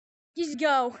Jesus,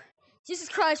 go. Jesus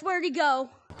Christ, where'd he go?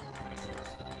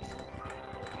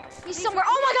 He's somewhere.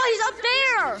 Oh my God, he's up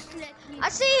there. I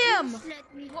see him.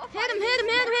 Hit him.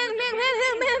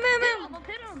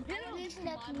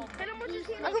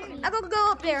 I'm gonna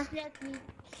go up there.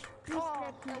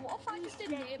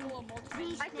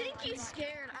 I think he's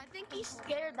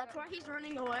scared. That's why he's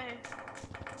running away.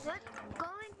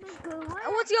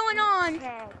 What's going on?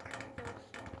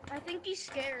 I think he's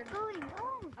scared.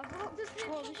 This is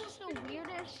the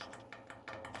weirdest.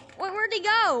 Wait, where'd he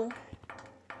go?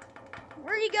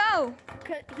 Where'd he go?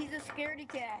 He's a scaredy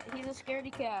cat.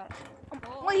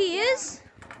 Wait, he is?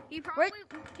 He probably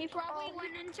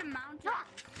went into mountains.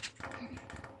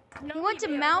 He went to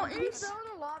mountains? He's still in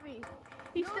the lobby.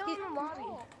 He's still in the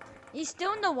lobby. He's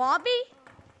still in the lobby?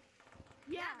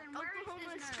 Yeah, then where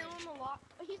Oklahoma is is this still nerd? in the lobby.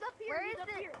 He's up here. Where He's is up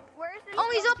it? here. Where is it? Oh,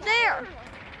 he's up there.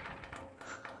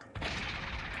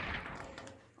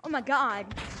 Oh my God.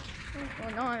 What's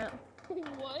going on?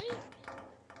 What?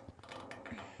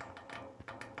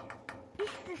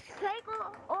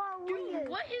 Dude,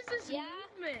 what is this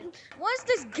movement? What's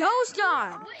this ghost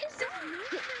on? What is this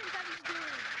movement that he's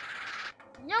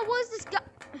doing? Yeah, what's this guy?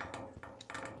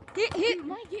 Dude,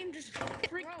 my game just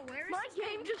freaking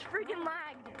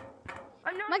lagged.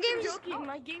 I'm not My game even just- joking.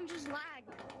 My game just lagged.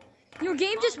 Your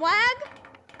game just lagged?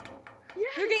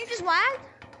 Yes. Your game just lagged?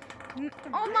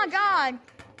 Oh my God.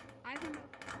 I don't know.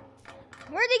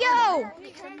 Where'd he go?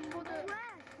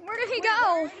 Where did he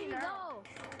go?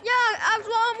 Yeah, that's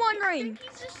what I'm I wondering. think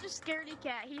he's just a scaredy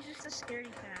cat.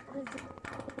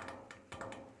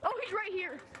 Oh, he's right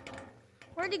here.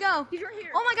 Where'd he go? He's right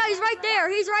here. Oh my God, he's right there.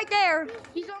 He's right there.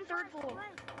 He's on third floor.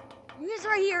 He's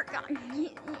right here.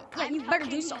 Yeah, you better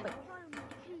do something.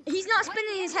 He's not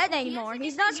spinning his head anymore.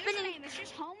 He's not spinning. It's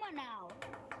just Homa now.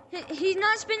 He's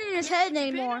not spinning his head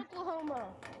anymore.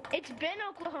 It's been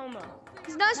Oklahoma.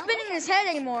 He's not spinning his head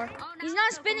anymore. He's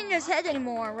not spinning his head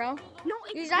anymore, bro. No,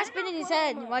 it's He's not been spinning his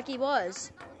head Oklahoma. like he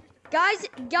was. Guys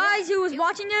who was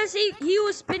watching this, he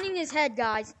was spinning his head,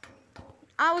 guys.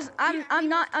 I'm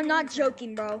not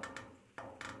joking, bro.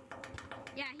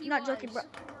 Yeah, he I'm not was. joking, bro.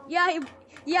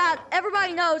 Yeah,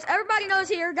 everybody knows. Everybody knows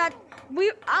here that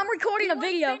I'm recording a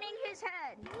video. Spinning his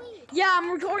head. Yeah,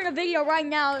 I'm recording a video right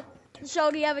now to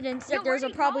show the evidence that there's a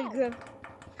where'd he probably go? good.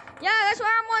 Yeah, that's what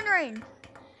I'm wondering.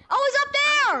 Oh, he's up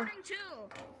there! Recording too.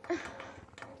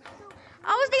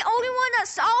 I was the only one that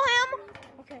saw him.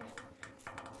 Okay.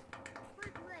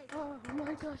 Oh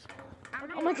my gosh.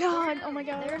 Oh my God! Oh my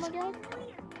God! Oh my God!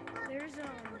 There's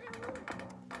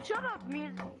Shut up,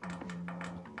 music.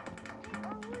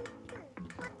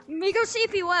 Me go see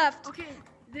if he left. Okay,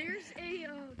 there's a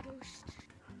ghost.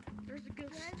 There's a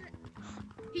ghost.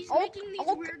 He's Oh, making these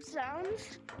oh. weird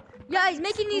sounds. Yeah, he's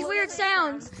making these weird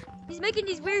sounds. He's making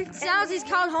these weird sounds. He's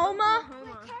called Homa.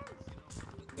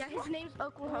 Yeah, his name's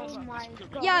Oklahoma.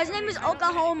 Yeah, his name is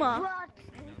Oklahoma.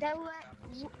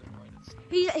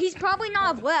 He's probably not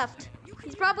have left.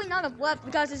 He's probably not have left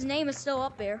because his name is still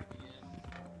up there.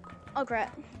 Oh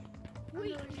crap.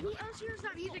 Wait, who else hears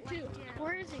that music too?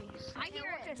 Where is he? I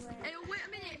hear it. Hey, wait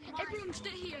a minute. Everyone stay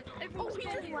here. Everyone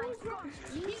stay here.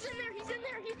 He's in there. He's in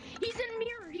there. He's in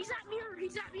mirror. He's at mirror.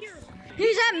 He's at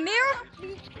mirror.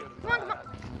 Come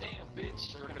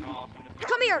on.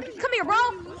 Come here, bro.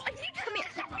 Come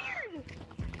here.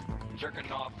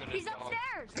 Jerking off in He's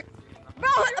upstairs. Bro,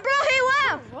 he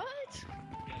left. What?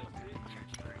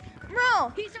 Bro,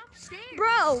 He's upstairs.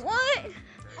 bro, what?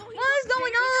 What is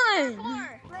going on?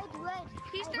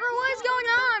 He's Bro, what is going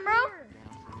on, bro?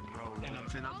 And I'm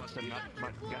saying I must have not,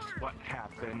 but guess what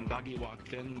happened? Doggy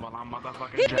walked in while I'm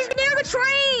motherfucking He's near the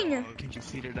train. Can't you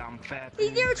see that I'm fat?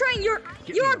 He's near the train. You're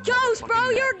a ghost,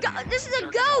 bro. This is a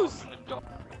ghost.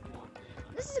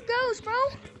 This is a ghost, bro.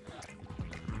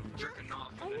 Jerking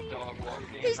off and the dog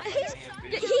walked in. He's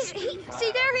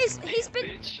see there. He's been.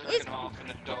 Bitch, He's jerking off and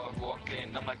the dog walked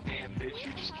in. I'm like, damn, bitch,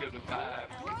 you just killed a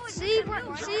vibe. see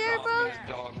there, bro.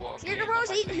 Dog walked See in. there, bro.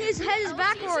 His head is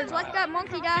backwards, like that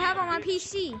monkey that I have on my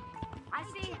PC. I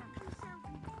see him.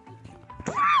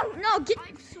 No, get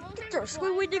your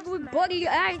squidly diggly buddy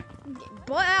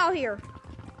butt out here.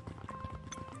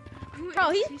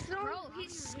 Bro, He's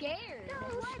scared.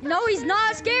 no, he's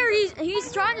not scared.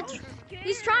 He's trying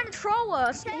to troll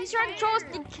us. He's trying to troll us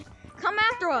to come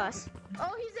after us.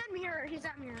 Oh, he's at mirror.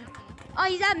 Oh,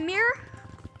 he's at mirror.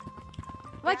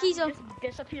 Like he's a. Just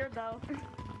disappeared though.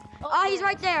 Oh, he's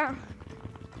right there.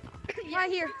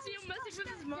 Right here.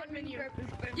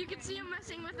 You can see him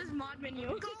messing with his mod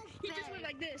menu. He just went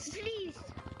like this. Please.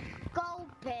 Go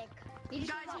big.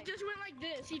 Guys, he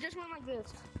just went like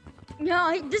this.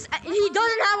 No, he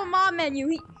doesn't have a mod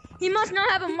menu. He must not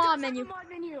have a mod menu.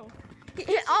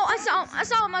 Oh, I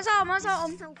saw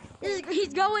him.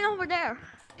 He's going over there.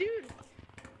 Dude.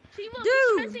 See, look,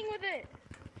 Dude. he's messing with it.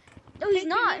 No, he's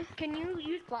not. Can you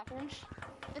use platforms?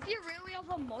 If you really have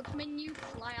a mod menu,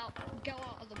 fly out, go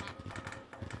out of the map.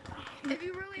 If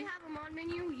you really have a mod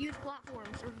menu, use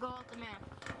platforms or go out the map.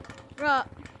 Bruh,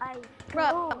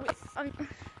 bruh.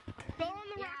 Go on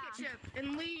the rocket ship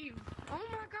and leave. Oh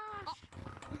my gosh.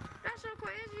 That's so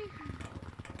crazy.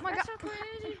 Oh my That's God. so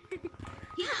crazy.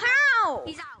 How?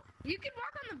 He's out. You can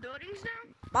walk on the buildings now.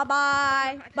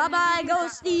 Bye-bye,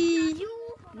 Ghosty.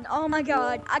 Oh my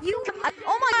God. Oh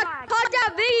my God, caught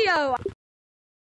that video.